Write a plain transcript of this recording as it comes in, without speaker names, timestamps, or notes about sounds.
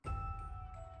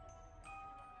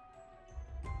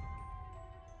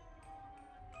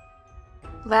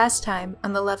Last time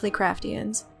on the Lovely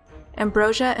Craftians,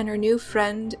 Ambrosia and her new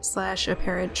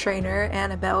friend/apparent trainer,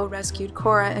 Annabelle, rescued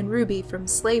Cora and Ruby from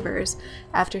slavers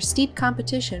after steep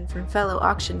competition from fellow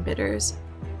auction bidders.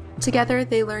 Together,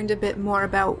 they learned a bit more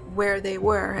about where they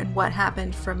were and what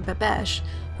happened from Babesh,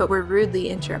 but were rudely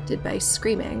interrupted by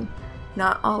screaming,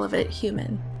 not all of it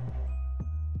human.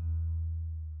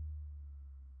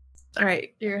 All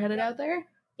right, you're headed out there?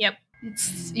 Yep.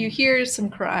 You hear some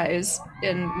cries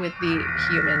with the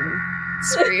human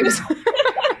screams.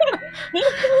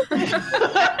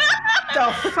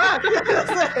 The fuck?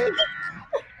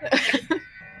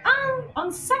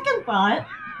 On second thought,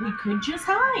 we could just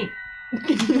hide.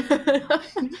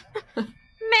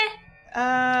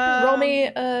 Meh. Roll me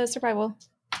a survival.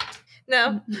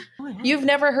 No. You've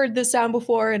never heard this sound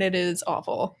before, and it is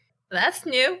awful. That's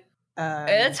new.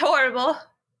 It's horrible.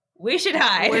 We should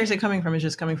hide. Where is it coming from? Is it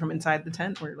just coming from inside the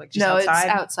tent? Or like just no, outside?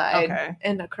 It's outside. Okay.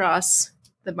 And across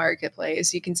the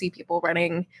marketplace. You can see people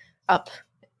running up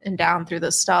and down through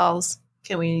the stalls.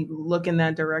 Can we look in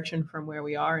that direction from where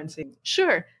we are and see?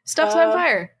 Sure. Stuff's on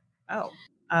fire. Oh.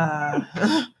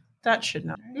 That should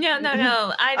not. No.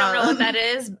 I don't know what that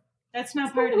is. That's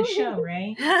not part of the show,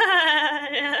 right?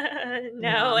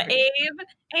 No,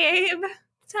 Abe.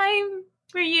 Time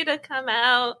for you to come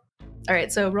out. All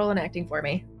right, so roll an acting for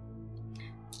me.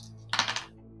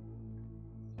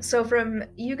 So from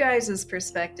you guys'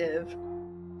 perspective,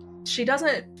 she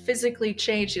doesn't physically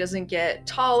change. She doesn't get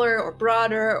taller or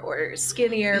broader or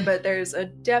skinnier, but there's a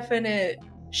definite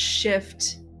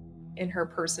shift in her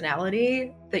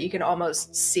personality that you can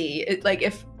almost see. It, like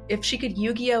if she could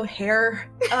Yu-Gi-Oh hair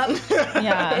up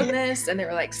in this, and there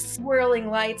were like swirling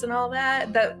lights and all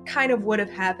that kind of would have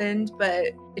happened, but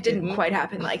it didn't quite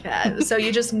happen like that. So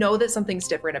you just know that something's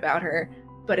different about her,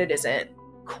 but it isn't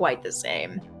quite the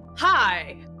same.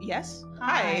 Hi. Yes.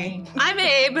 Hi. I'm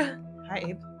Abe. Hi,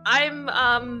 Abe.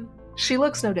 I'm She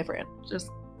looks no different, just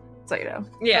so you know.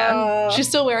 yeah. She's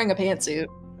still wearing a pantsuit.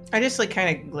 I just like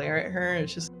kind of glare at her.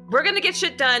 It's just We're gonna get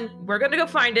shit done. We're gonna go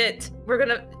find it.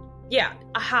 Yeah.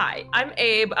 Hi. I'm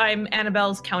Abe. I'm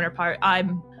Annabelle's counterpart. I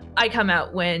come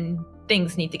out when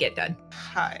things need to get done.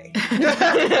 hi.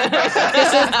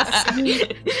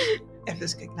 If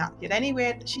this could not get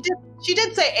anywhere, she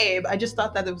did say Abe. I just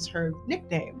thought that it was her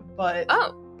nickname, but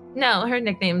Oh no, her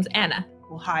nickname's Anna.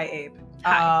 well, hi, Abe.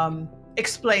 Hi.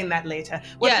 Explain that later.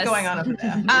 What's Yes. going on over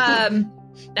there?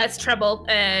 That's trouble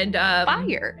and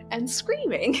Fire and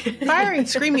screaming. Fire and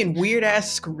screaming and weird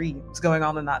ass screams going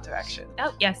on in that direction.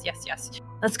 Oh yes.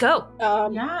 Let's go.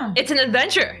 Yeah. It's an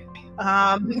adventure.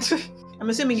 I'm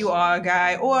assuming you are a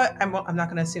guy, or I'm not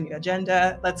going to assume your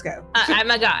gender. Let's go. I'm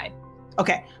a guy.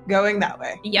 Okay, going that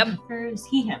way. Yep. Or is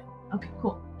he him? Okay,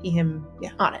 cool. He, him,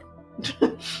 yeah. On it.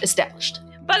 Established.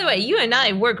 By the way, you and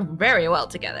I work very well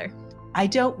together. I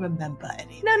don't remember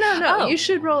any. No. Oh. You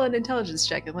should roll an intelligence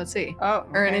check and let's see. Oh,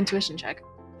 Or an intuition check.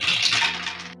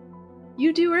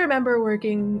 You do remember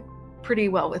working pretty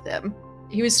well with him.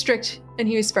 He was strict and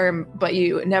he was firm, but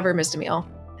you never missed a meal.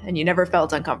 And you never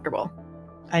felt uncomfortable.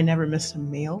 I never missed a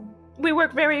meal. We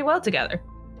work very well together.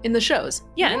 In the shows.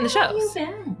 Yeah, in the Where have shows. you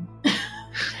been?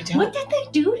 I don't. What did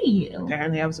they do to you?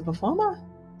 Apparently, I was a performer.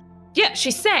 Yeah,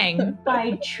 she sang.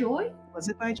 By choice? Was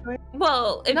it by choice?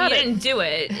 Well, if Not you at- didn't do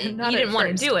it, you not didn't at want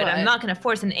to first, do it. but- I'm not going to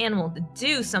force an animal to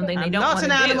do something they I'm don't not want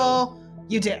an to do. animal.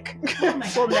 You dick. Oh my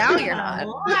Well, God. now you're not.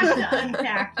 We'll have to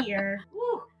unpack here.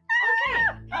 Ooh,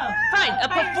 okay. Oh, Fine, a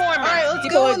fire. performer. All right, let's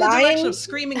People go are in the direction dying? of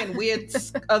screaming and weird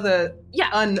other Yeah.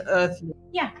 unearthly.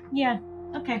 Yeah.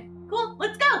 Okay, cool.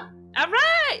 Let's go. All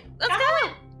right, let's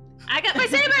go. I got my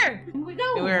saber. Here we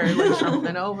go. We're like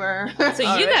jumping over. So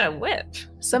All you right. got a whip.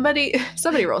 Somebody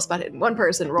roll spot hidden. One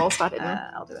person roll spot hidden.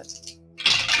 I'll do it.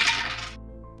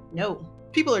 No.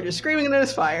 People are just screaming and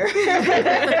there's fire.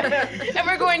 And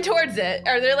we're going towards it.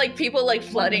 Are there like people like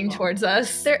flooding towards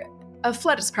us? A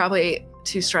flood is probably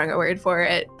too strong a word for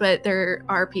it, but there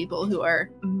are people who are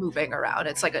moving around.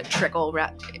 It's like a trickle.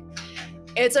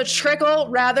 It's a trickle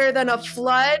rather than a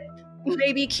flood,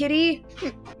 baby kitty.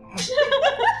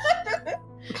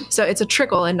 So it's a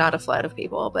trickle and not a flood of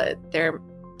people, but they're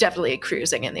definitely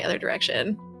cruising in the other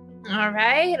direction. All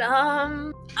right.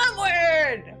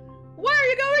 Onward. Why are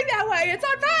you going that way? It's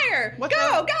on fire. What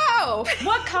Go.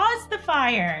 What caused the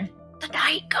fire? The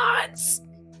night gods.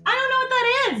 I don't know what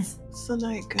that is. It's the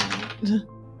night god.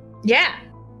 Yeah.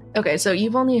 Okay, so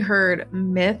you've only heard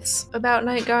myths about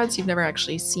night gods. You've never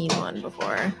actually seen one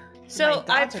before. So Night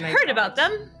gods I've or night heard about gods?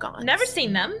 them. Gods. Never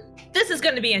seen them. This is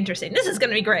going to be interesting. This is going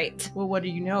to be great. Well, what do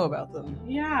you know about them?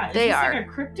 Yeah. Is They this are like a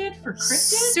cryptid for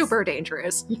cryptids? Super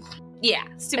dangerous. Yeah.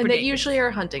 Super And they dangerous. usually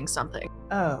are hunting something.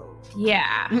 Oh.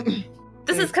 Yeah.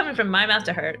 This is coming from my mouth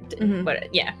to her. Mhm.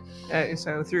 But yeah.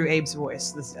 So through Abe's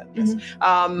voice, this Mm-hmm.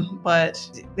 yes.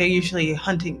 But they're usually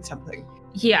hunting something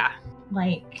Yeah.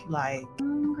 Like like,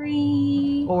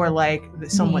 hungry. or like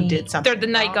someone did something. They're the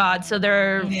night wrong. god, so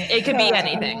it could be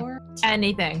anything. Or-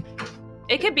 Anything.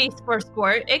 It could be for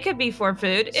sport. It could be for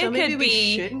food. So it maybe could we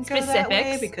be shouldn't go that way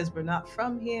specifics. because we're not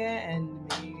from here, and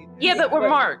maybe, Yeah, but we're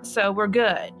marked, so we're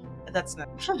good. that's not.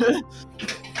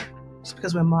 Just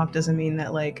because we're marked doesn't mean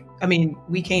that, like, I mean,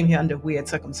 we came here under weird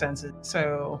circumstances,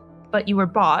 so But you were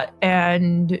bought,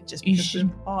 and just you because should.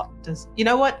 you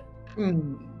know what? All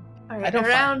I right, don't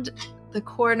around the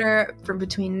corner from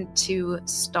between two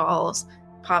stalls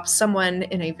pops someone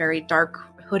in a very dark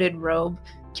hooded robe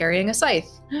carrying a scythe.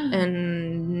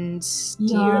 And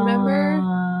do you remember?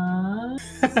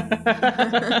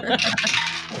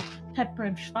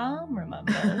 Pepperidge Farm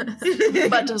remembers.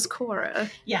 But does Cora?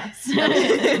 Yes.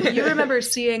 You remember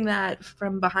seeing that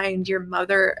from behind your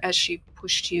mother as she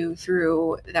pushed you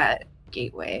through that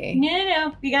gateway.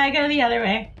 No. We gotta go the other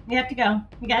way. We have to go.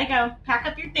 We gotta go. Pack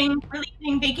up your things. We're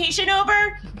leaving. Vacation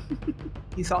over.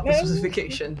 You thought this was a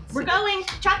vacation. We're going.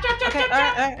 Chop, chop, chop, Okay, chop,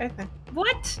 chop. all right.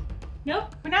 What?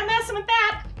 Nope. We're not messing with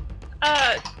that.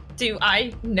 Do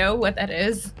I know what that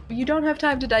is? You don't have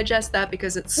time to digest that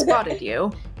because it spotted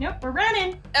you. Nope. We're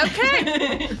running.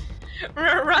 Okay.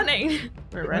 We're running.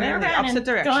 We're We're running in the running. opposite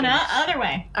direction. Going the other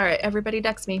way. All right, everybody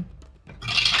dex me.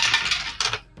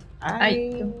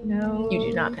 I don't know. You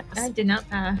do not I pass. did not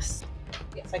pass.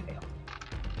 Yes, I failed.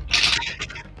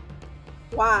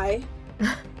 Why?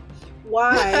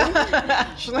 Why?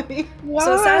 Actually, Why?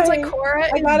 So it sounds like Cora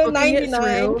I is got a booking it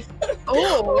 99. through.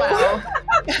 Oh,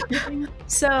 wow.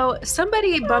 So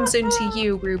somebody bumps into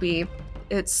you, Ruby.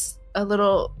 It's a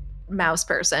little mouse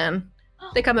person.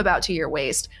 They come about to your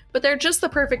waist, but they're just the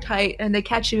perfect height and they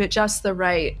catch you at just the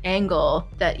right angle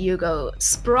that you go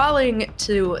sprawling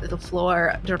to the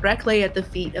floor directly at the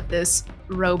feet of this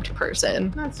robed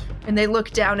person. that's And they look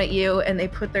down at you and they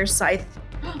put their scythe,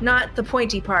 not the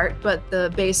pointy part, but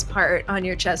the base part on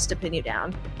your chest to pin you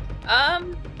down.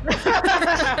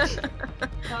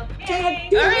 Okay.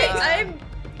 God All right,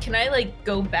 Can I like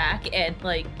go back and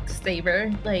like save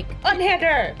her? Like unhand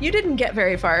her. You didn't get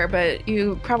very far, but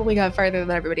you probably got farther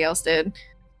than everybody else did.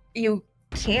 You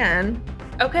can.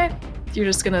 Okay. You're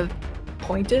just gonna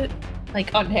point it.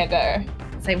 Like unhand her.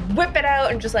 Say whip it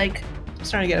out and just like.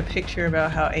 just trying to get a picture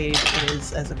about how Abe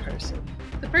is as a person.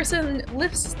 The person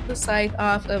lifts the scythe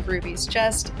off of Ruby's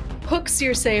chest, hooks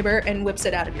your saber, and whips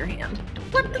it out of your hand.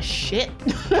 What the shit?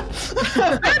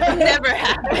 That never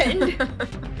happened.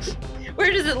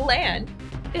 Where does it land?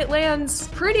 It lands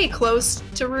pretty close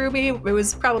to Ruby. It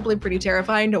was probably pretty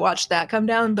terrifying to watch that come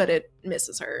down, but it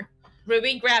misses her.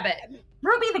 Ruby, grab it.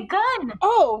 Ruby the gun.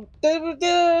 Oh,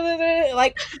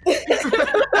 like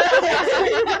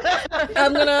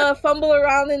I'm gonna fumble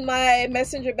around in my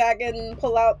messenger bag and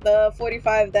pull out the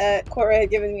 45 that Cora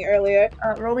had given me earlier.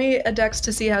 Roll me a dex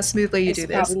to see how smoothly you It's do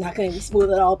this. probably not gonna be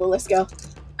smooth at all, but let's go.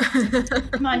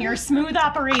 Come on, you're a smooth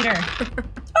operator.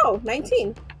 Oh,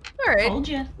 19. All right. Told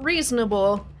you.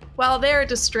 Reasonable. While they're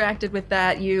distracted with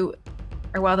that,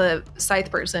 while the scythe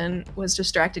person was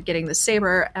distracted getting the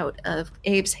saber out of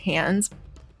Abe's hands,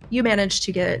 you managed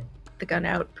to get the gun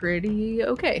out pretty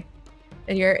okay.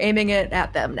 And you're aiming it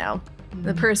at them now.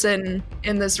 The person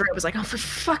in this room was like, oh, for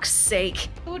fuck's sake.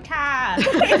 Uta.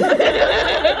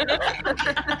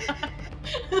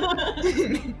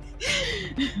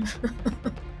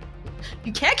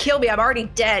 You can't kill me, I'm already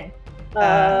dead.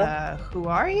 Who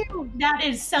are you? That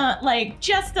is like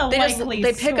just a They just- likely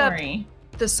they pick up- story.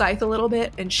 The scythe a little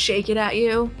bit and shake it at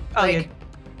you. Oh, like,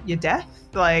 your death?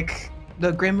 Like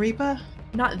the Grim Reaper?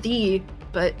 not the,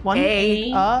 but One?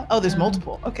 A. There's Um,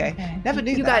 multiple. Okay. okay. Never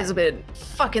knew You that. guys have been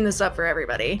fucking this up for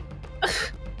everybody.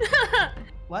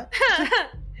 What?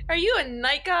 Are you a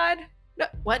night god? No,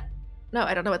 what? No,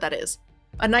 I don't know what that is.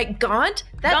 A night gaunt?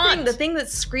 That Gaunt. thing, the thing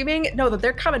that's screaming? No,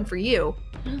 they're coming for you.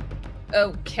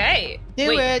 Okay. Do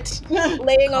Wait, it.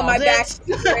 Laying on my Called back,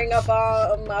 it. staring up.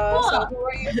 So who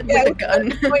are you? Yeah, With a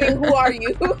gun. pointing, who are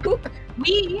you?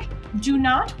 We do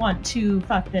not want to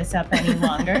fuck this up any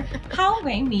longer. How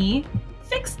may we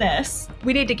fix this?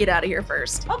 We need to get out of here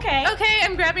first. Okay. Okay,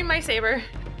 I'm grabbing my saber.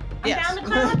 I'm down to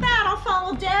climb with that. I'll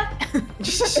follow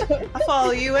death. I'll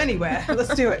follow you anywhere.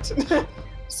 Let's do it.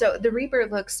 So the Reaper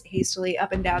looks hastily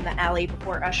up and down the alley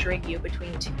before ushering you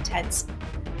between two tents.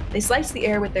 They slice the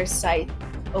air with their scythe,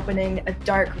 opening a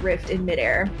dark rift in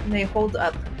midair, and they hold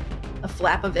up a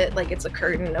flap of it like it's a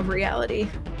curtain of reality.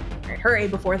 All right, hurry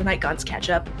before the night gaunts catch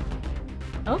up.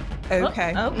 Okay.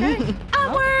 Okay.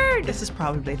 Onward! This is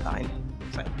probably fine.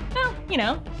 So,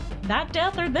 Well, that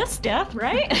death or this death,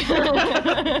 right?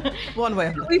 one way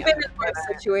of looking We've at been it. in worse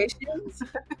situations.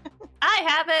 I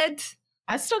haven't.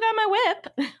 I still got my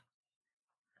whip.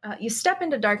 You step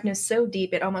into darkness so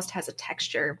deep it almost has a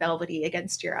texture, velvety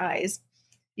against your eyes.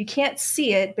 You can't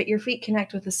see it, but your feet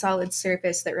connect with a solid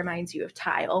surface that reminds you of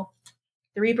tile.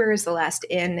 The Reaper is the last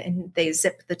in, and they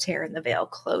zip the tear in the veil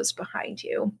closed behind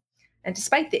you. And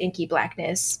despite the inky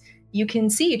blackness, you can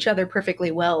see each other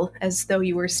perfectly well, as though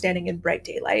you were standing in bright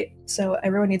daylight. So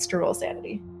everyone needs to roll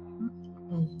sanity.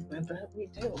 I bet we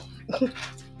do.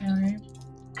 All right.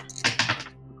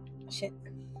 Shit.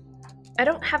 I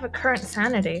don't have a current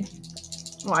sanity.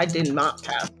 Well, I did not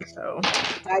pass, so.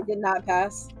 I did not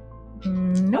pass.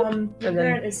 Nope. The And then-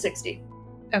 current is 60.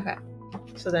 Okay.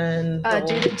 So then.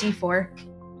 Do the D4.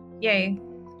 Yay.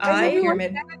 Why is everyone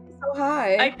Pyramid. so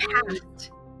high? I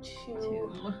passed.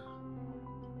 2.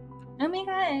 Oh my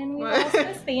god, we lost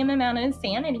the same amount of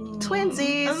sanity.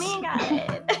 Twinsies. Oh my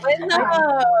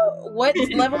god. What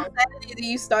level of sanity do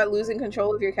you start losing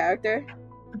control of your character?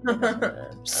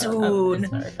 Soon.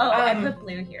 I Um, put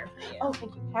blue here for you. Oh,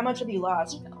 thank you. How much have you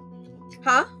lost?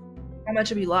 Huh? How much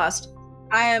have you lost?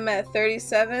 I am at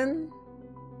 37,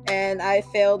 and I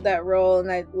failed that roll,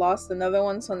 and I lost another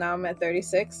one, so now I'm at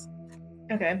 36.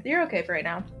 Okay, you're okay for right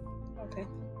now. Okay.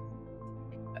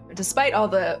 Despite all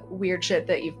the weird shit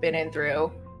that you've been in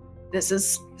through, this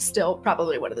is still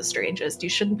probably one of the strangest. You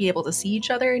shouldn't be able to see each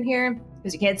other in here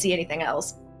because you can't see anything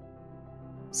else.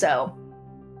 So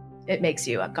it makes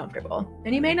you uncomfortable.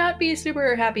 And you may not be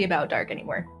super happy about dark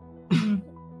anymore.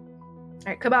 All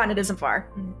right, come on, it isn't far.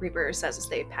 Reaper says as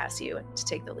they pass you to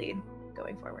take the lead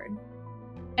going forward.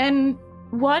 And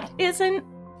what isn't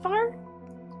far?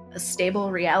 A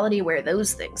stable reality where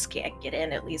those things can't get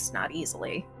in, at least not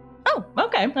easily. Oh,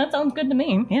 okay. That sounds good to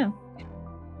me. Yeah.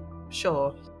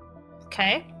 Sure.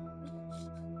 Okay.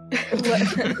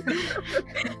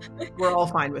 We're all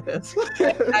fine with this.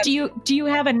 Do you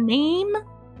have a name?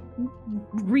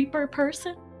 Reaper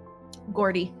person?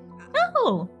 Gordy.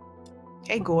 Oh,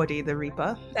 Hey, Gordy the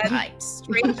Reaper. That's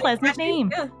strange. pleasant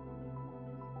name. Yeah.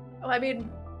 Oh, I mean,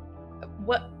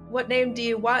 what name do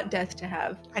you want Death to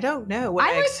have? I don't know. What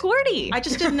I like Gordy. I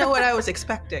just didn't know what I was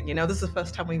expecting. This is the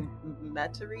first time we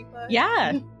met a Reaper.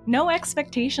 Yeah, no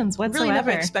expectations I whatsoever. really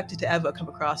never expected to ever come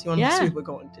across you unless we were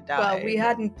going to die. Well, we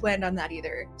hadn't planned on that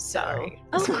either. Sorry.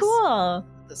 Oh, This was- cool.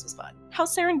 This was fun. How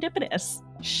serendipitous.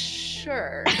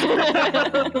 Sure.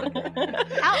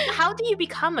 How do you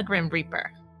become a Grim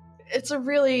Reaper? It's a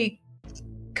really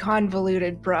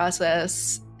convoluted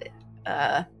process.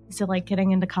 Is it like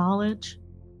getting into college?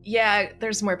 Yeah,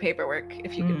 there's more paperwork,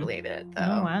 if you can Mm. believe it, though.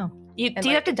 Oh, wow. Do you like-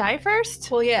 have to die first?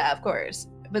 Well, yeah, of course.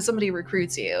 But somebody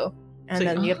recruits you, and So-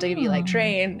 then you have to be like Oh.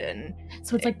 trained and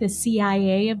So it's like the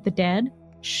CIA of the dead?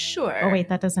 sure. Oh, wait,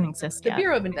 that doesn't exist The yet.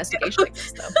 Bureau of Investigation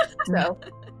exists, though.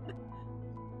 So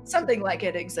something like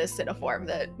it exists in a form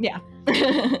that,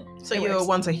 So It you were works.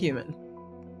 once a human.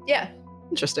 yeah.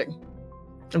 Interesting.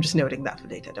 I'm just noting that for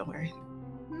data. Don't worry.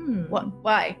 What?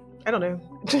 Why? I don't know.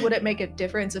 Would it make a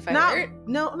difference if I Not, weren't?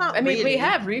 no, not I mean, really. we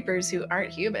have Reapers who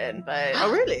aren't human, but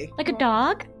Oh, really? Like a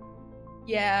dog?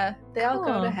 yeah, they all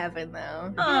go Cool. to heaven though.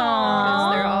 Because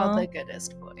Aww. they're all the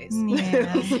goodest boys.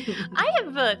 Yeah. I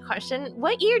have a question.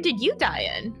 What year did you die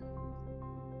in?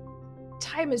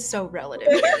 Time is so relative.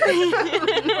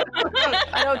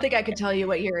 I don't think I could tell you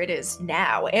what year it is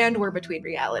now, and we're between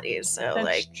realities, so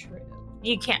like, true.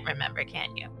 You can't remember,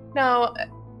 can you? no,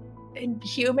 in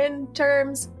human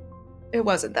terms, it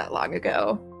wasn't that long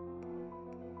ago.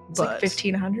 It's like But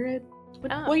 1500.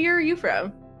 Oh. What year are you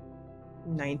from?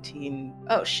 19.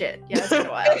 Oh shit, yeah, it's been a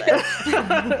while then.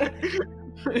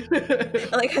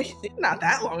 Like, Not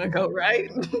that long ago, right?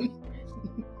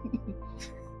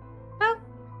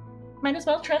 Might as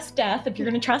well trust death if you're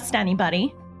going to trust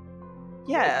anybody.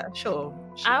 Yeah, sure.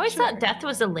 I always Sure. thought Death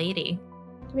was a lady.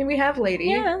 I mean, we have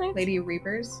lady Lady.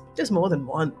 Reapers. There's more than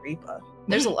one Reaper.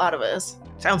 There's a lot of us.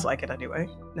 Sounds like it anyway.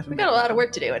 Never We've met got a lot of one.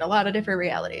 work to do in a lot of different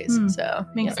realities. Hmm. So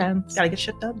Makes sense. Gotta get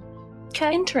shit done.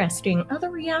 Interesting.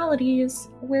 Other realities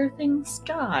where things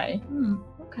die.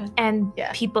 Okay. And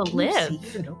Yeah. people live.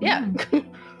 yeah, well,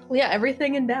 yeah,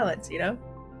 everything in balance. You know,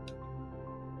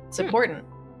 it's Hmm. important.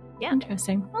 Yeah.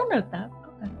 Interesting. I'll note that.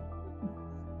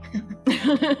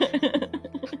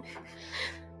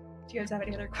 Do you guys have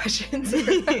any other questions?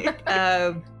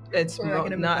 It's We're not not, gonna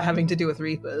move not on. having to do with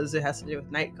Reapers. It has to do with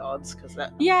Night Gods because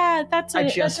that Yeah, that's I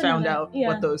it. just That's found another- out yeah.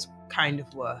 what those kind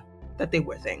of were. That they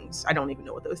were things. I don't even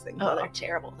know what those things Oh, are. they're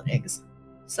terrible things.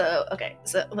 So, okay,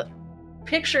 so look,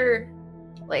 picture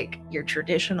like your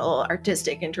traditional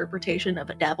artistic interpretation of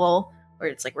a devil, where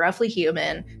it's like roughly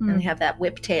human, and they have that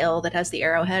whip tail that has the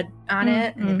arrowhead on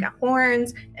it, and they've got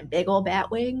horns and big old bat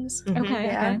wings. Okay.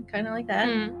 Yeah, kind of like that.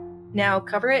 Mm. Now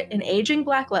cover it in aging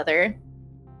black leather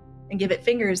and give it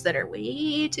fingers that are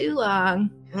way too long,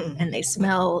 and they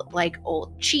smell like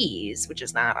old cheese, which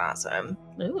is not awesome.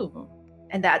 Ooh.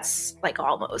 And that's like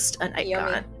almost a night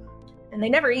Yummy. gone. And they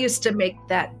never used to make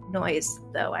that noise,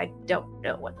 though. I don't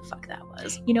know what the fuck that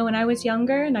was. You know, when I was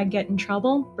younger and I'd get in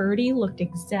trouble, Birdie looked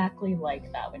exactly like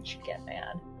that when she'd get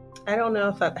mad. I don't know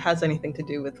if that has anything to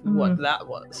do with what that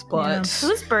was, but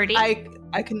Who's Birdie? I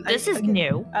can. This I is can-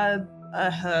 new.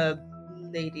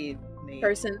 Lady maid.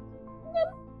 Person.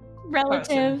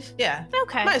 Relative. Yeah,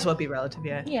 Okay. might as well be relative.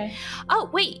 Yeah. Yeah. Oh,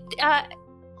 wait.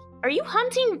 Are you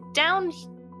hunting down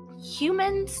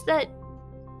humans that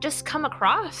just come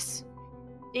across?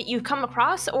 That you come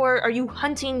across? Or are you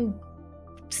hunting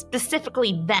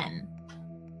specifically them?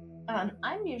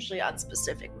 I'm usually on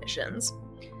specific missions.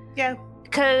 Yeah.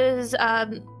 Because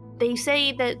they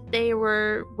say that they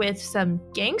were with some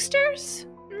gangsters?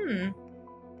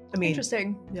 I mean,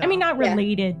 Interesting. yeah. I mean, not Yeah.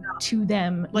 related to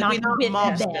them, like not we're not with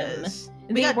mobsters.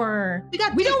 them. We got- were. we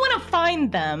got We don't want to find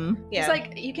them. Yeah. He's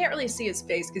like, you can't really see his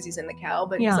face because he's in the cow,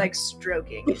 but Yeah. he's like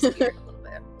stroking his beard a little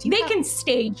bit. They can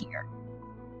stay here.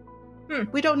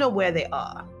 we don't know where they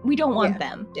are. We don't want Yeah.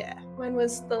 them. Yeah. When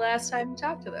was the last time you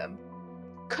talked to them?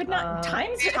 Could not.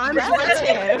 Time's time's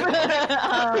relative.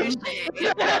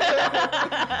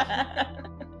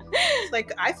 It's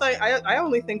like I thought. I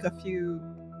only think a few.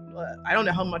 I don't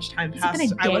know how much time Has it passed.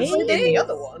 been a I was day? in the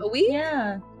other one. A week?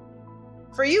 Yeah.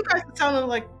 For you guys, it sounded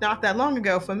like not that long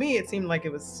ago. For me, it seemed like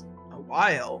it was a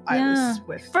while. I Yeah. was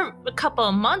with. For a couple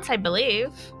of months, I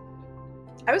believe.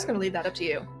 I was going to leave that up to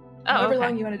you. Oh, However okay.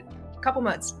 long you wanted. A couple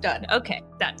months. Done. Okay,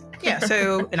 done. Yeah.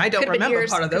 So, and I don't Could've been remember years,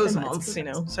 part of could've those been months, months. could've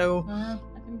You been know. So I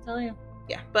couldn't tell you.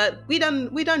 yeah, but we done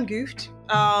goofed.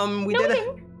 We No,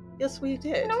 did. we Yes, we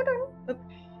did.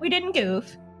 We didn't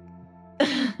goof.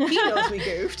 He knows we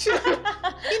goofed. He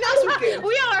knows we goofed.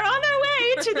 We are on our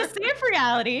way to the safe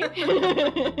reality.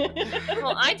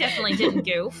 Well, I definitely didn't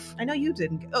goof. I know you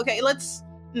didn't. Okay, let's.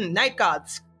 Night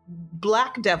gods,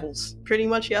 black devils. Pretty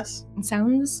much, yes.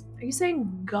 Sounds Are you saying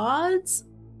gods?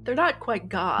 They're not quite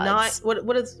gods. Not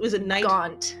what is it? Night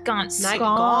Gaunt. Gaunt. Night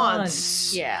Gaunt.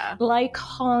 gods. Yeah. like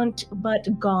haunt but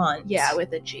gaunt. Yeah,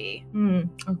 with a G.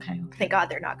 Okay. Thank God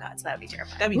they're not gods. That would be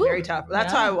terrifying. That'd be very tough.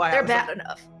 That's Yeah. why I They're was bad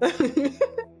enough.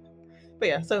 But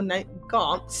yeah, so night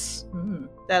gaunts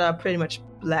that are pretty much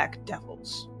black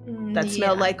devils that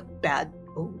smell like bad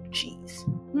old cheese.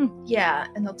 Yeah,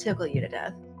 and they'll tickle you to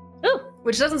death. Ooh.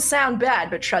 Which doesn't sound bad,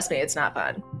 but trust me, it's not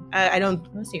fun. I don't.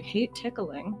 Unless you hate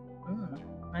tickling.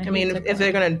 I mean, if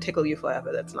they're gonna tickle you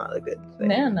forever, that's not a good thing.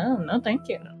 No, thank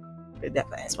you. It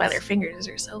definitely That's why their fingers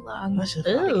are so long. That's just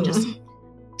Ooh. fucking Just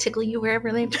tickle you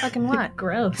wherever they fucking want.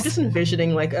 Gross. just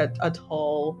envisioning like a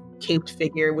tall caped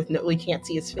figure with no, you can't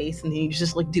see his face, and he's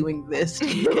just like doing this.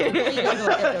 Just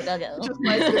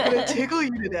like they're gonna tickle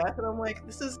you to death, and I'm like,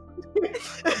 this is.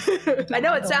 I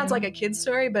know it sounds like a kid's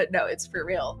story, but no, it's for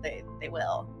real. They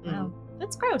will. Wow.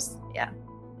 That's gross.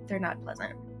 They're not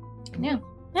pleasant. Yeah.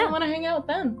 I want to hang out with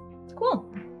them. Cool.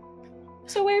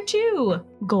 So where to,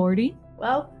 Gordy?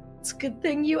 Well, it's a good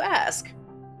thing you ask.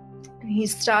 And he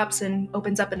stops and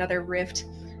opens up another rift.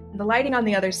 And the lighting on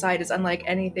the other side is unlike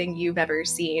anything you've ever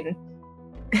seen.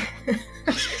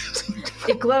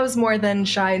 It glows more than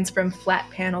shines from flat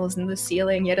panels in the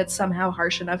ceiling, yet it's somehow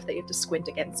harsh enough that you have to squint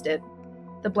against it.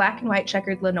 The black and white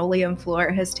checkered linoleum floor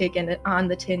has taken on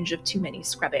the tinge of too many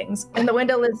scrubbings, and the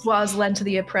windowless walls lend to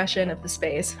the oppression of the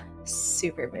space.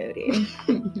 Super moody.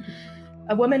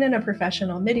 A woman in a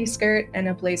professional midi skirt and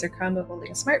a blazer combo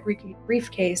holding a smart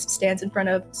briefcase stands in front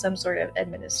of some sort of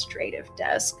administrative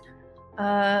desk.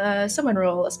 Someone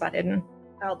roll a spot hidden.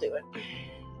 I'll do it.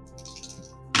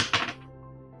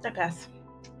 I pass.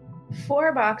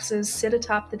 4 boxes sit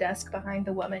atop the desk behind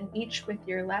the woman, each with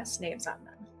your last names on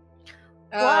them.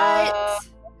 What?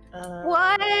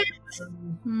 What?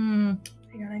 Hmm.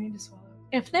 Hang on, I need to swallow.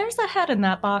 If there's a head in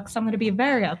that box, I'm going to be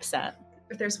very upset.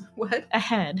 If there's what? A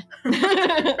head.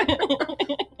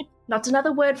 Not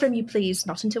another word from you, please.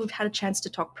 Not until we've had a chance to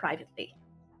talk privately.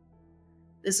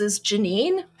 This is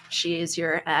Janine. She is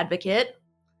your advocate.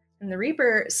 And the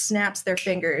Reaper snaps their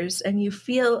fingers, and you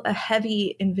feel a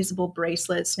heavy, invisible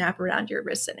bracelet snap around your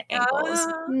wrists and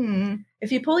ankles.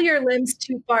 If you pull your limbs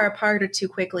too far apart or too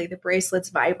quickly, the bracelets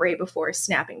vibrate before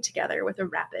snapping together with a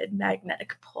rapid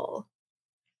magnetic pull.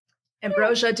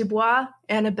 Ambrosia Dubois,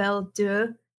 Annabelle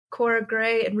De, Cora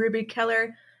Gray, and Ruby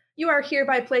Keller, you are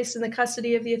hereby placed in the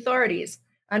custody of the authorities.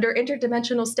 Under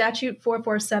Interdimensional Statute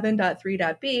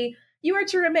 447.3.b, You are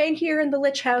to remain here in the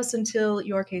Lich House until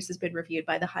your case has been reviewed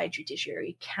by the High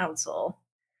Judiciary Council.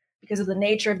 Because of the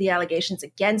nature of the allegations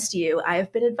against you, I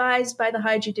have been advised by the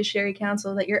High Judiciary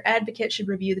Council that your advocate should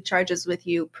review the charges with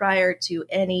you prior to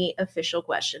any official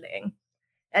questioning.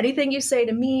 Anything you say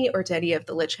to me or to any of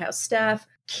the Lich House staff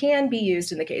can be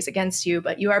used in the case against you,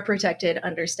 but you are protected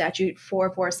under Statute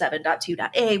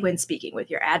 447.2.a when speaking with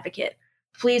your advocate.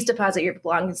 Please deposit your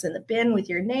belongings in the bin with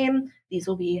your name. These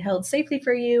will be held safely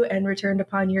for you and returned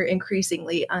upon your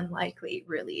increasingly unlikely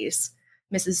release.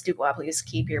 Mrs. Dubois, please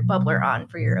keep your bubbler on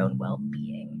for your own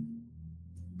well-being.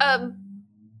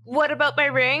 What about my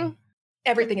ring?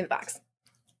 Everything in the box.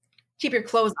 Keep your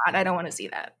clothes on. I don't want to see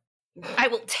that. I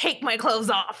will take my clothes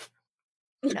off.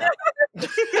 No.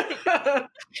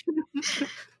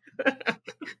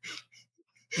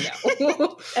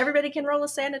 No. Everybody can roll a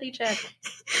sanity check.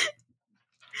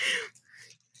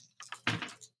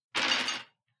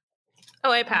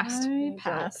 Oh, I passed. I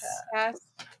pass. Pass.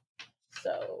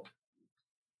 So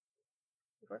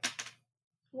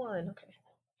 1. Okay.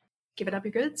 Give it up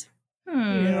your goods.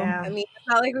 Yeah. I mean, it's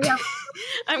not like we have.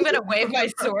 I'm gonna wave my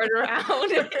sword around.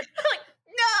 Like,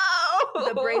 no!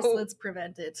 The bracelets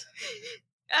prevent it.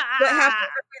 What happens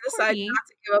if we decide Cordy, not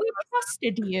to give up? we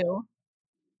trusted you.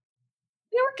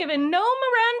 We were given no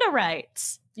Miranda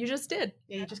rights. You just did.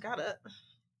 Yeah, you just got it.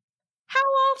 How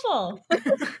awful. A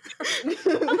police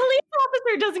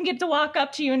officer doesn't get to walk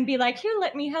up to you and be like, here,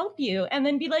 let me help you. And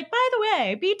then be like, by the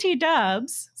way, BT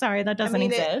Dubs. Sorry, that doesn't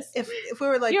exist. If we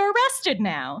were like, You're arrested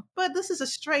now. but this is a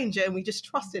stranger and we just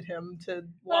trusted him to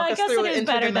Well, walk I us guess through it an is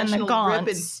better than the interdimensional rip in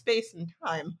gaunts. space and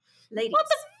time. Ladies. What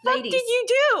the fuck ladies. did you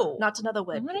do? Not another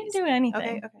We word, didn't please. do anything.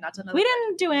 Okay, okay. Not another We word.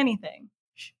 didn't do anything.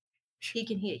 He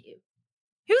can hear you.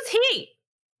 Who's he?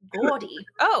 Gaudy.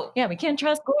 Oh, Yeah, we can't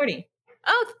trust Gordy.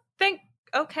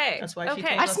 okay. That's why she okay.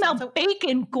 told I us smell not to-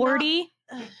 bacon, Gordy.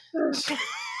 He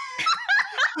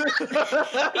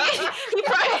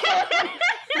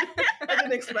I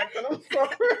didn't expect that. I'm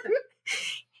sorry.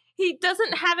 He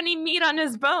doesn't have any meat on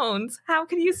his bones. How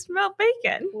can you smell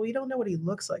bacon? Well, you don't know what he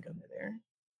looks like under there.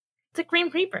 It's a Grim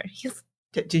Reaper.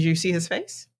 Did you see his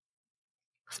face?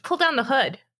 Let's pull down the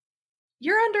hood.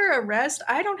 You're under arrest.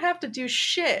 I don't have to do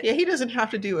shit. Yeah, he doesn't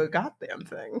have to do a goddamn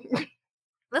thing.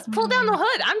 Let's pull down the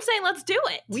hood. I'm saying let's do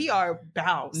it. We are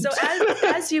bound. So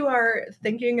as you are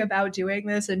thinking about doing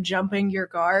this and jumping your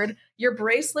guard, your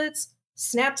bracelets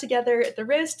snap together at the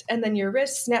wrist, and then your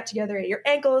wrists snap together at your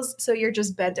ankles, so you're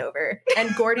just bent over.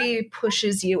 And Gordy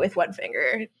pushes you with one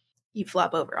finger. You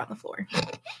flop over on the floor.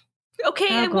 Okay,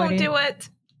 Oh, I won't Gordy. do it.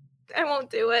 I won't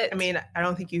do it. I mean, I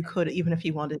don't think you could, even if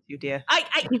you wanted to, dear.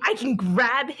 I can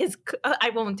grab his.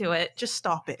 I won't do it. Just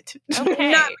stop it.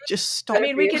 Okay. Just stop. I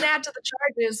mean, we it. can add to the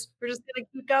charges. We're just gonna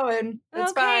keep going.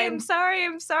 It's okay, fine. I'm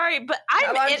sorry, but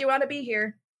How long do you want to be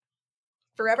here?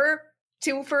 Forever?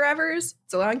 2 forevers?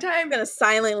 It's a long time. I'm gonna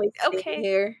silently stay Okay.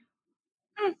 here.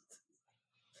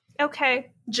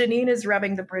 Okay. Janine is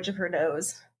rubbing the bridge of her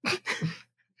nose.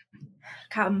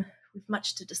 Come, we've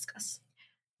much to discuss.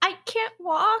 I can't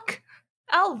walk.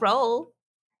 I'll roll.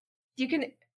 You can,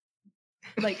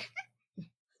 like,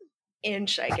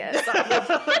 inch, I guess, on the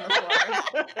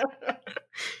floor.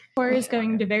 Cora is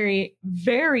going to very,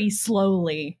 very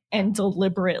slowly and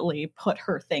deliberately put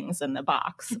her things in the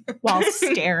box while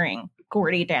staring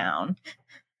Gordy down.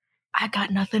 I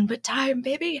got nothing but time,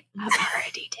 baby. I'm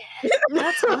already dead.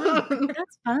 That's fine.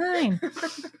 That's fine.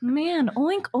 Man,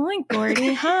 oink, oink,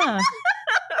 Gordy, huh?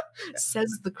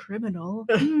 Says the criminal.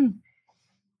 Mm.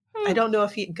 I don't know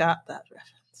if he got that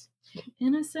reference.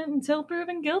 Innocent until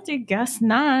proven guilty. Guess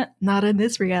not. Not in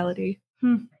this reality.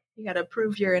 Hmm. You gotta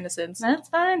prove your innocence. That's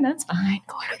fine. That's fine.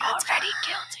 Gordy already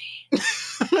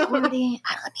guilty. Gordy,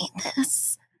 I don't need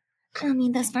this. I don't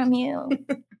need this from you.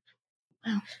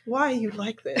 Why are you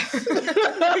like this?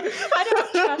 I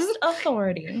don't trust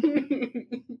authority.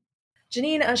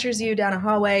 Janine ushers you down a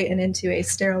hallway and into a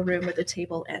sterile room with a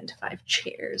table and 5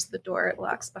 chairs. The door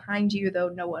locks behind you, though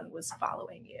no one was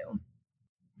following you.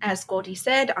 As Gordy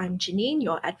said, I'm Janine,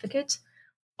 your advocate.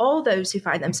 All those who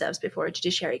find themselves before a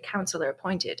judiciary council are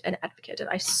appointed an advocate, and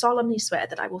I solemnly swear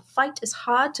that I will fight as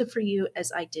hard to free you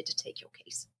as I did to take your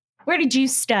case. Where did you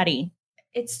study?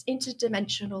 It's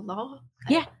interdimensional law.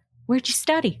 Yeah. Where'd you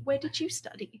study? Where did you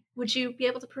study? Would you be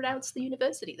able to pronounce the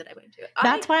university that I went to?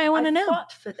 That's why I want to know.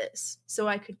 fought for this, so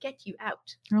I could get you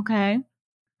out. Okay.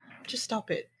 Just stop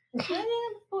it.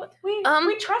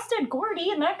 We trusted Gordy,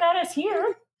 and that got us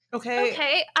here. Okay.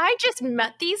 Okay, I just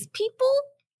met these people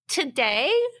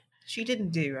today. She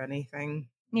didn't do anything.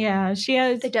 Yeah, she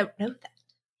has. They don't know that.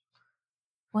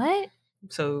 What?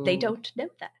 So They don't know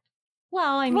that.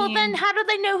 Well, I mean, Well, then how do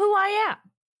they know who I am?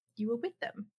 You were with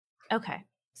them. Okay.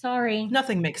 Sorry.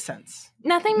 Nothing makes sense.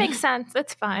 Nothing makes sense.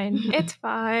 It's fine. It's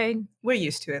fine. We're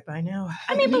used to it by now.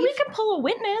 I mean, but we could pull a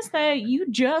witness that you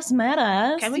just met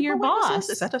us, Can we your pull boss. witnesses?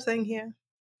 Is that a thing here?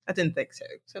 I didn't think so.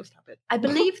 So stop it. I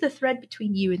believe the thread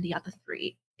between you and the other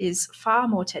three is far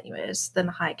more tenuous than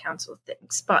the High Council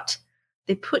thinks, but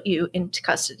they put you into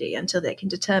custody until they can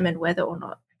determine whether or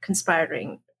not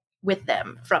conspiring with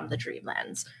them from the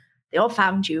Dreamlands. They all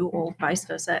found you, or vice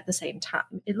versa, at the same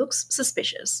time. It looks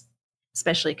suspicious,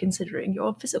 especially considering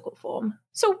your physical form.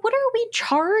 So what are we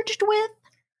charged with?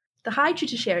 The High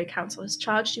Judiciary Council has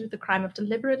charged you with the crime of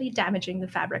deliberately damaging the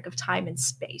fabric of time and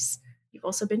space. You've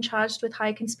also been charged with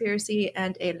high conspiracy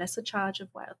and a lesser charge of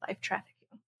wildlife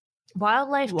trafficking.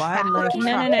 Wildlife trafficking?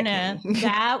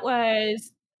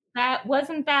 No.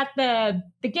 Wasn't that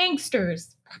the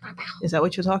gangsters? Is that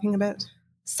what you're talking about?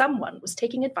 Someone was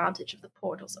taking advantage of the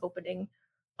portals opening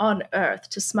on Earth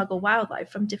to smuggle wildlife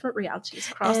from different realities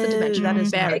across the dimension. That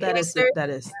is barrier.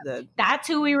 the. That's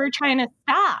who we were trying to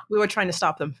stop. We were trying to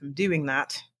stop them from doing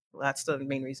that. Well, that's the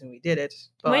main reason we did it.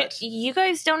 But Wait, you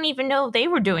guys don't even know they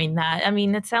were doing that. I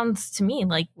mean, it sounds to me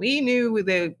like we knew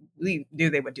they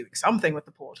were doing something with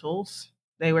the portals.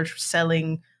 They were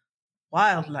selling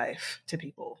wildlife to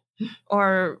people.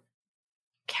 or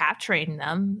capturing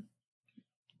them.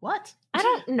 What? I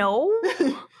don't know.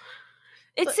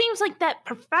 It But- seems like that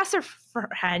professor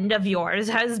friend of yours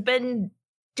has been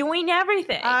doing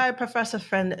everything. Our professor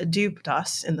friend duped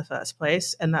us in the first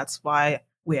place, and that's why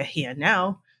we're here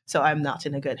now. So I'm not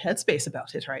in a good headspace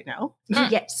about it right now.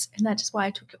 Yes, and that is why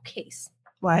I took your case.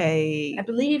 Why? I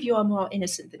believe you are more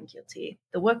innocent than guilty.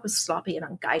 The work was sloppy and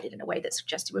unguided in a way that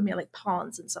suggests you were merely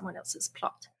pawns in someone else's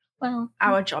plot. Well,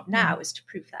 Our job now is to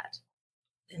prove that.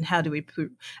 And how do we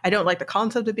prove? I don't like the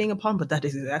concept of being a pawn, but that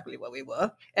is exactly what we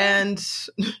were. And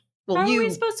well, how are we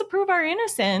supposed to prove our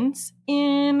innocence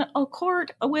in a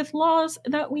court with laws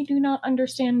that we do not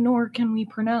understand nor can we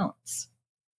pronounce?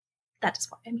 That is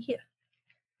why I'm here.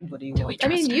 What do you want? I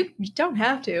mean, you don't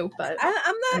have to, but I'm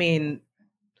I not. mean,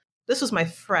 this was my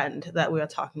friend that we were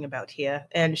talking about here,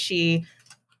 and she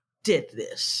did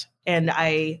this, and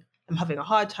I am having a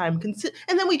hard time.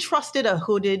 And then we trusted a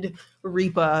hooded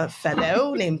Reaper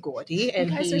fellow named Gordy, and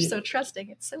you guys are so trusting.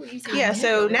 It's so easy. to yeah. So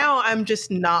manipulate. now I'm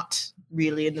just not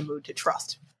really in the mood to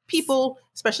trust people,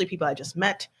 especially people I just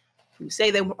met who say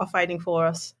they are fighting for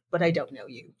us, but I don't know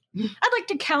you. I'd like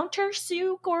to counter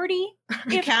sue Gordy,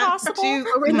 if Can't possible.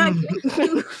 do- we're not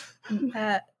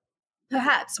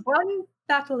perhaps one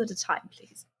battle at a time,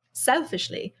 please.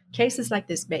 Selfishly, cases like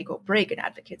this make or break an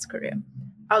advocate's career.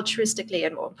 Altruistically,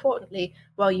 and more importantly,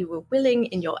 while you were willing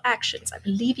in your actions, I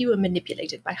believe you were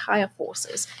manipulated by higher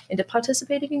forces into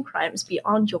participating in crimes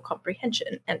beyond your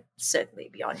comprehension and certainly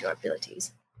beyond your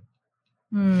abilities.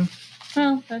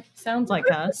 Well, that sounds like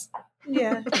us.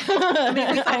 Yeah. I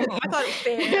mean, I thought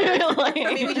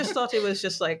I we just thought it was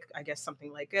just like, I guess,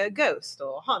 something like a ghost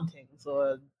or hauntings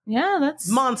or yeah, that's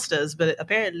monsters, but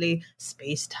apparently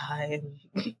space-time,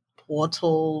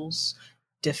 portals,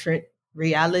 different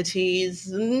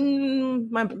realities.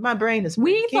 My brain is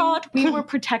we breaking. thought we were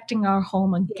protecting our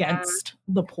home against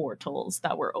the portals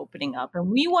that were opening up, and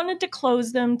we wanted to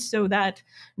close them so that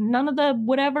none of the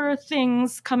whatever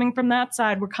things coming from that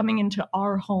side were coming into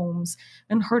our homes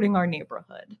and hurting our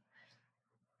neighborhood.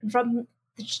 From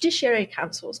the Judiciary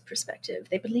Council's perspective,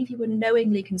 they believe you were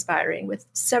knowingly conspiring with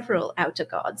several outer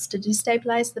gods to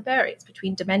destabilize the barriers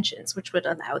between dimensions, which would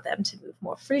allow them to move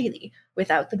more freely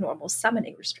without the normal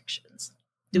summoning restrictions.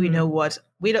 Do we know what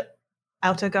we don't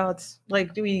outer gods?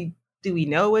 Like, do we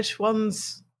know which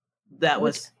ones that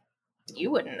was?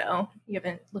 You wouldn't know. You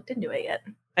haven't looked into it yet.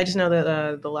 I just know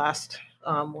that the last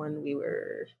one we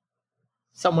were.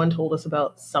 Someone told us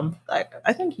about some.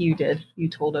 I think you did. You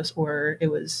told us, or it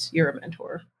was your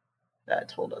mentor that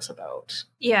told us about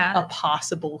a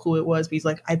possible who it was. But he's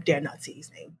like, I dare not say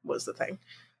his name. Was the thing,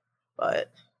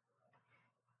 but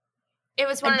it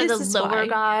was one And of this the is lower why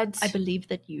gods. I believe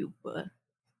that you were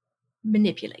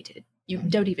manipulated. You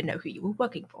don't even know who you were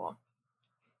working for.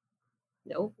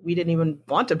 no, we didn't even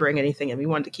want to bring anything in. We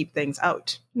wanted to keep things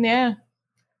out. Yeah.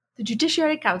 The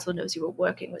Judiciary Council knows you were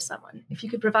working with someone. If you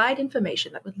could provide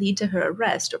information that would lead to her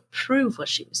arrest or prove what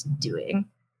she was doing,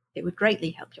 it would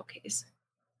greatly help your case.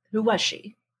 Who was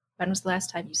she? When was the last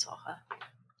time you saw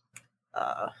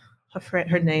her?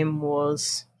 Her name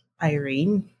was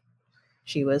Irene.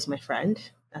 She was my friend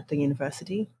at the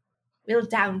university. We'll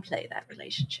downplay that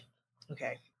relationship.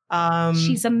 Okay.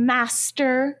 She's a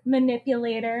master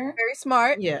manipulator. Very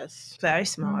smart. Yes, very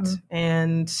smart.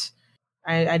 And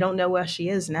I don't know where she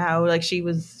is now. Like, she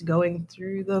was going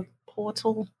through the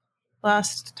portal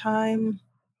last time.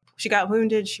 She got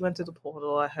wounded. She went through the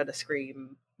portal. I heard a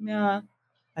scream. Yeah.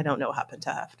 I don't know what happened to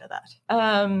her after that.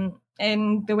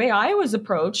 And the way I was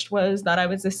approached was that I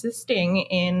was assisting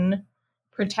in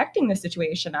protecting the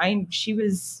situation. She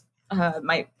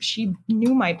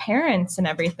knew my parents and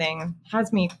everything.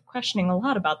 Has me questioning a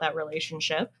lot about that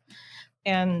relationship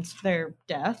and their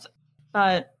death.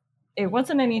 But it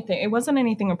wasn't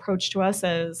anything approached to us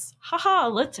as, haha,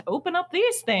 let's open up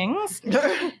these things. We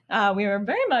were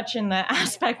very much in the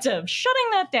aspect of shutting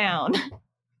that down.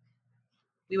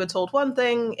 We were told one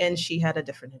thing, and she had a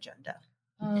different agenda.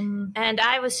 And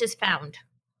I was just found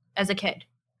as a kid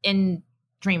in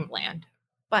Dreamland.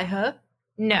 By her?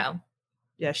 No.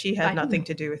 Yeah, she had nothing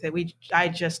to do with it. I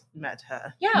just met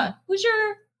her. Yeah. Who's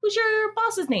your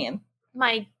boss's name?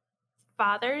 My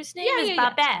father's name is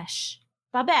Babesh.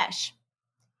 Babesh.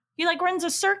 He runs a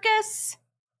circus?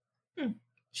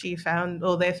 They found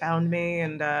me,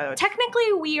 and technically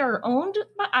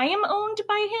I am owned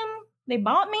by him. They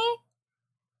bought me.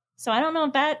 So I don't know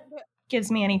if that gives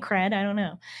me any cred. I don't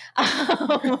know.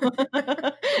 I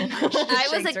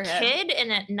was a kid,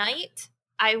 and at night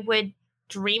I would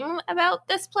dream about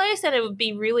this place, and it would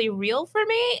be really real for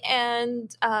me.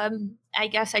 And I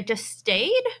guess I just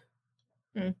stayed.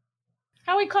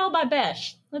 How we call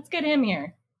Babesh? Let's get him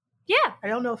here. Yeah. I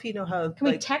don't know if you know how. Can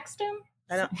we text him?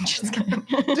 I don't. Just kidding.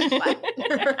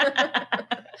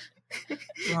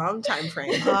 Wrong time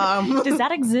frame. Does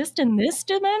that exist in this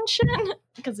dimension?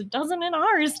 Because it doesn't in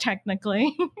ours,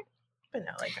 technically. But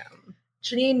no,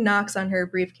 Janine knocks on her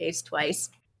briefcase twice.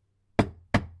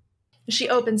 She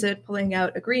opens it, pulling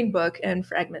out a green book and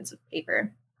fragments of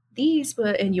paper. These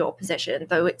were in your possession,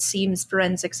 though it seems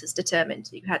forensics has determined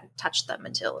you hadn't touched them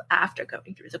until after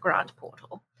going through the Grand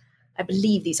Portal. I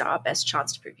believe these are our best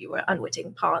chance to prove you were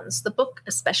unwitting pawns. The book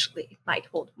especially might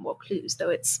hold more clues, though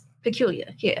it's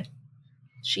peculiar. Here.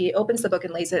 She opens the book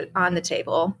and lays it on the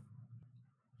table.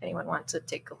 Anyone want to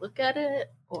take a look at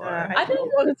it? Or I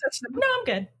don't want to touch the book. No, I'm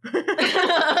good.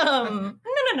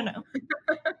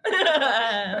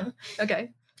 No.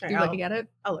 Okay. You're looking at it?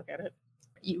 I'll look at it.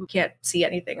 You can't see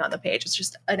anything on the page. It's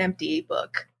just an empty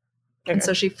book. Okay. And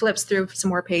so she flips through some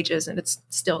more pages, and it's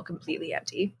still completely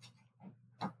empty.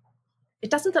 It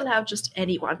doesn't allow just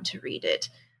anyone to read it.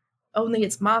 Only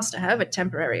its master, however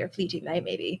temporary or fleeting they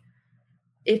may be.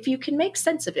 If you can make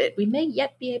sense of it, we may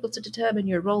yet be able to determine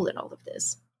your role in all of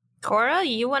this. Cora,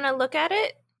 you want to look at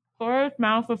it? Cora's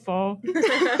mouth is full.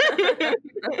 I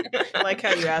like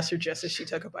how you asked her just as she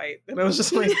took a bite. And I was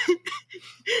just like...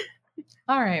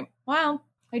 All right. Well,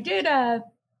 I did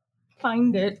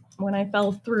find it when I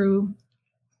fell through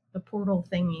the portal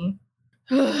thingy.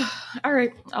 All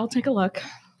right. I'll take a look.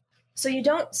 So you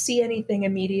don't see anything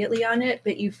immediately on it,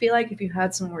 but you feel like if you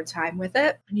had some more time with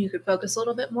it and you could focus a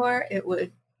little bit more, it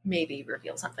would maybe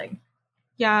reveal something.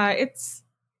 Yeah,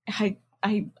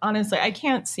 I honestly, I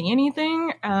can't see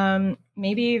anything.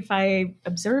 Maybe if I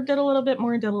observed it a little bit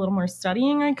more, did a little more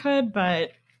studying, I could.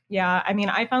 But yeah, I mean,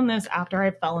 I found this after I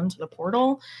fell into the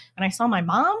portal and I saw my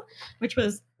mom, which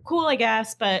was cool, I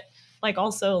guess. But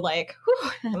also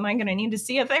whew, am I going to need to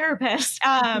see a therapist?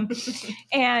 And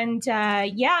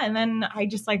then I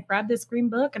just grabbed this green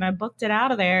book and I booked it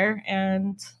out of there.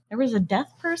 And there was a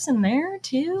deaf person there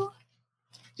too.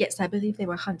 Yes, I believe they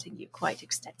were hunting you quite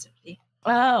extensively.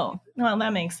 Oh, well,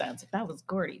 that makes sense. If that was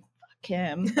Gordy, fuck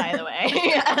him, by the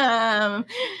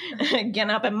way. Getting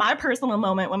up at my personal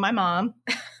moment with my mom.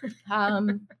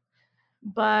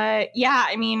 But yeah,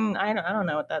 I mean, I don't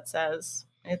know what that says.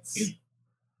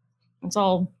 It's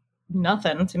all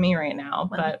nothing to me right now,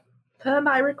 but... Per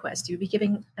my request, you'll be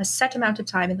given a set amount of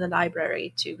time in the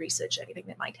library to research anything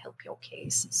that might help your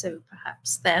case. So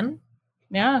perhaps then?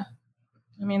 Yeah.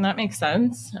 I mean, that makes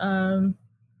sense.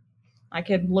 I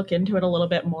could look into it a little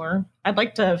bit more. I'd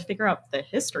like to figure out the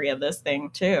history of this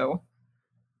thing, too.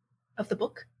 Of the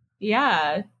book?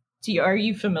 Yeah. Are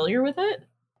you familiar with it?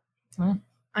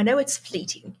 I know it's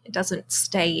fleeting. It doesn't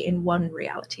stay in one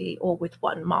reality or with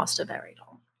one master very long.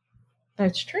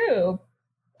 That's true.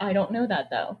 I don't know that,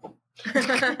 though.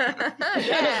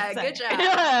 Yeah, good job.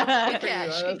 Good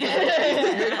catch.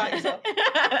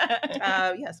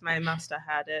 Yes, my master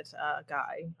had it.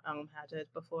 Guy had it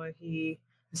before he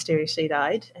mysteriously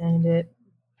died, and it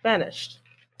vanished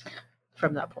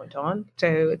from that point on.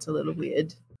 So it's a little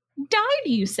weird. Died,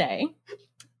 you say?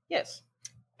 Yes.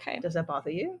 Okay. Does that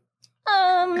bother you?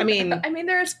 I mean,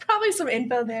 there's probably some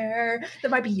info there that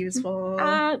might be useful.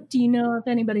 Do you know if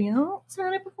anybody else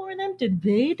had it before them? Did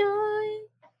they die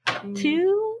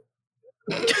too?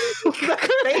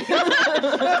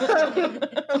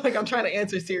 I'm trying to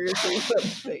answer seriously.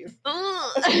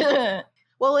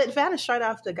 Well, it vanished right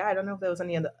after Guy. I don't know if there was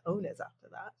any other owners after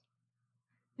that.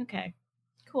 Okay.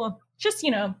 Cool. Just,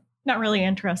 not really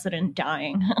interested in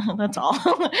dying. That's all.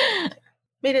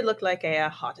 Made it look like a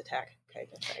heart attack kind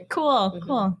of thing. Cool. Mhm.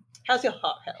 Cool. How's your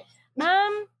heart health?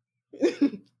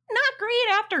 Not great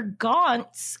after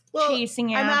Gaunt's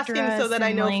chasing I'm after asking us. so that I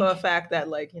and, know like, for a fact that,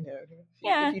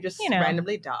 Yeah, if you just you know.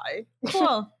 randomly die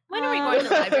Cool. When are we going to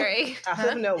the library? out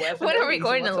of nowhere. for When no are we reason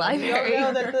going to the whatsoever. You library?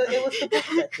 don't know that it was the book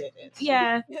that did it.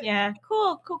 Yeah.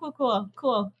 Cool.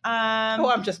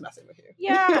 I'm just messing with you.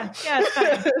 Yeah, it's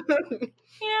fine.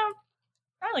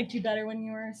 I liked you better when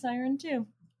you were a siren too.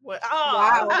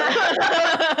 Wow.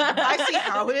 I see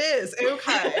how it is.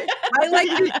 Okay. I like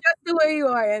you just the way you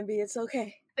are, Envy. It's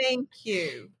okay. Thank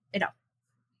you.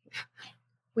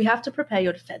 We have to prepare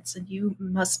your defense, and you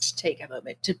must take a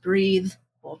moment to breathe,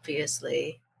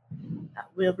 obviously.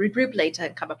 We'll regroup later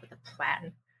and come up with a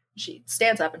plan. She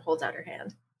stands up and holds out her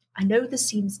hand. I know this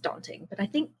seems daunting, but I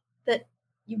think that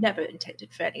you never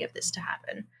intended for any of this to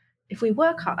happen. If we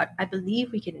work hard, I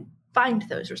believe we can find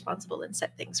those responsible and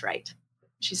set things right.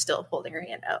 She's still holding her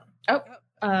hand out.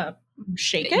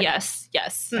 Shake it. Yes.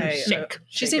 Shake.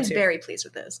 She seems very pleased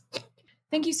with this.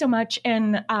 Thank you so much.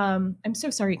 And I'm so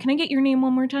sorry. Can I get your name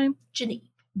one more time? Janine.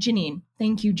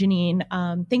 Thank you,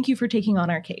 Janine. Thank you for taking on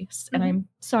our case. And I'm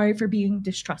sorry for being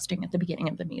distrusting at the beginning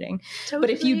of the meeting. Totally but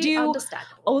if you do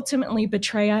understandable. ultimately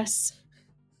betray us,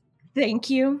 thank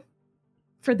you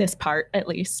for this part, at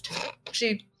least.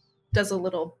 She does a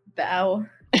little bow.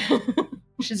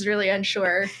 She's really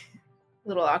unsure. A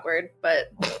little awkward,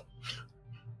 but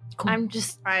I'm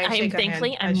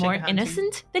thankfully I'm more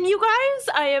innocent than you guys.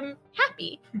 I am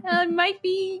happy. I might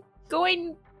be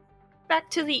going back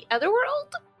to the other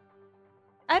world.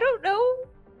 I don't know.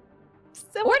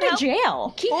 Or to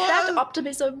jail. Keep that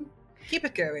optimism. Keep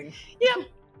it going. Yeah.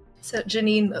 So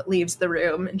Janine leaves the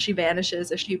room and she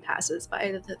vanishes as she passes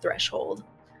by the threshold.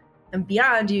 And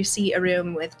beyond, you see a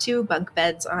room with 2 bunk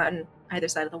beds on either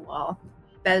side of the wall.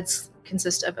 Beds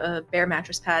consist of a bare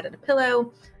mattress pad and a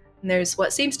pillow. And there's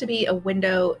what seems to be a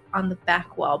window on the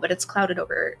back wall, but it's clouded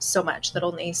over so much that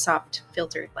only soft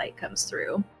filtered light comes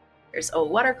through. There's a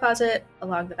water closet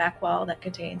along the back wall that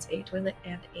contains a toilet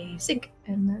and a sink,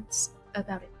 and that's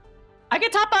about it. I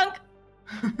get top bunk.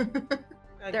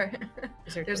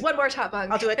 There's one more top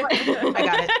bunk. I'll do it. I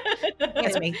got it.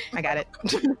 That's me. I got it.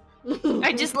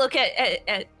 I just look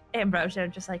at Ambrosia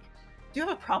and just like, do you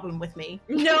have a problem with me?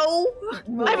 no.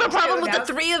 I have a problem with the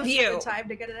 3 of you. It's time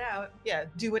to get it out. Yeah,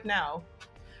 do it now.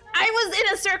 I was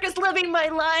in a circus living my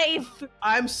life.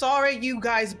 I'm sorry you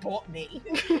guys bought me.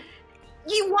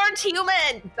 You weren't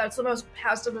human. That's the most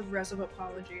passive-aggressive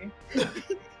apology.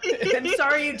 I'm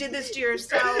sorry you did this to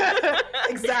yourself.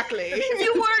 Exactly.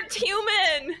 You weren't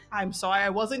human. I'm sorry I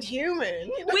wasn't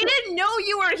human. We didn't know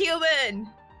you were human.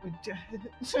 What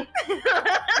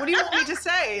do you want me to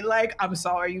say? Like, I'm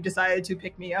sorry you decided to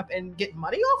pick me up and get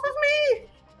money off of me?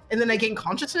 And then I gained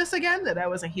consciousness again that I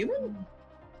was a human?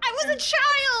 I was a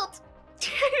child.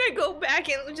 I go back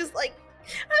and just like,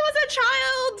 I was a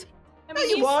child. I No,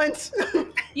 mean, you weren't.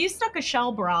 You stuck a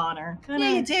shell bra on her. Yeah,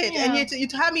 you did. And you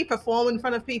had me perform in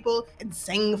front of people and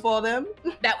sing for them.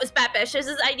 That was Babesh's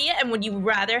idea, and would you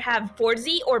rather have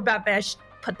Fordsy or Babesh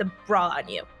put the bra on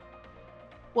you?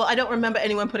 Well, I don't remember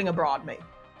anyone putting a bra on me.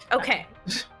 Okay.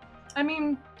 I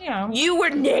mean, You were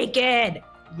naked.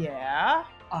 Yeah,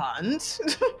 and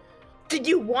Did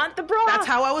you want the bra? that's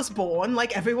how I was born,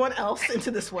 like everyone else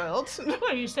into this world.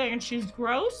 What, are you saying she's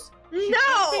gross? No. Be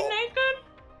naked?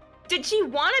 Did she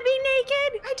want to be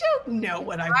naked? I don't know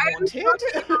what I wanted.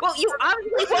 Well, you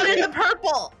obviously wanted the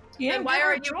purple. Yeah, And why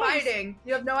are you fighting?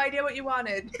 You have no idea what you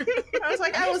wanted. I was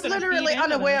like, I was Gonna literally feed into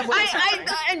unaware of them. what was happening.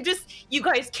 I'm just, you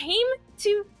guys came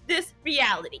to this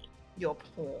reality, You're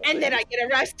poor. and then I get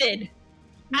arrested.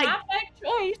 Not by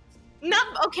choice.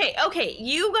 Not okay.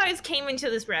 You guys came into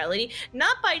this reality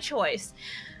not by choice.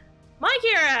 My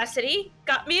curiosity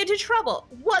got me into trouble.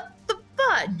 What the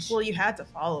fudge? Well, you had to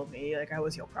follow me, like I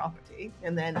was your property.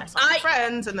 And then I saw my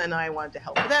friends, and then I wanted to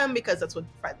help them because that's what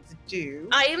friends do.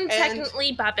 I am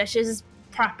technically Babesh's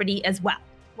property as well.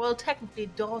 Well, technically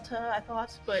daughter, I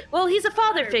thought, but Well, he's a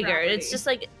father Third figure. property. It's just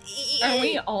like, Are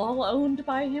we all owned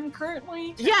by him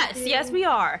currently? yes, we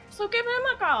are. So give him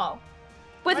a call.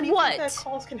 With why do you what? think that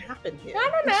calls can happen here? I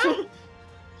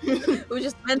don't know. We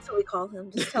just mentally call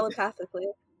him, just telepathically.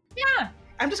 Yeah.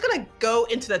 I'm just gonna go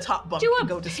into the top bunk Do and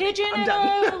a go to sleep. pigeon I'm and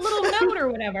done. a little note or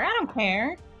whatever. I don't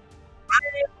care.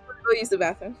 Go use the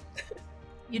bathroom.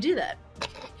 You do that.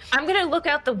 I'm gonna look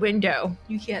out the window.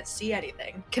 You can't see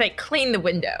anything. Can I clean the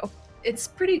window? It's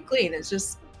pretty clean. It's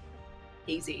just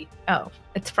hazy. Oh,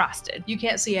 it's frosted. You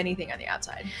can't see anything on the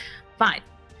outside. Fine.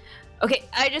 Okay,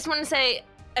 I just want to say,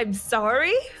 I'm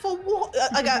sorry? For what?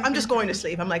 I'm just going to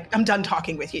sleep. I'm like, I'm done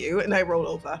talking with you. And I roll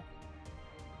over.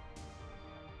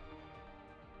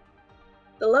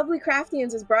 The Lovely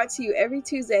Craftians is brought to you every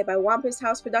Tuesday by Wampus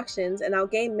House Productions and our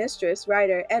game mistress,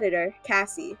 writer, editor,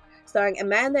 Cassie, starring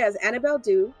Amanda as Annabelle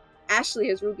Dew, Ashley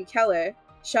as Ruby Keller,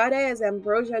 Sade as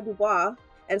Ambrosia Dubois,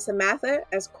 and Samantha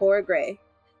as Cora Gray.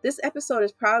 This episode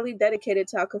is proudly dedicated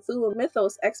to our Cthulhu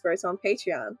Mythos experts on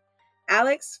Patreon: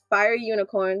 Alex, Fire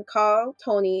Unicorn, Carl,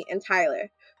 Tony, and Tyler.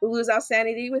 We'll lose our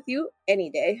sanity with you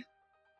any day.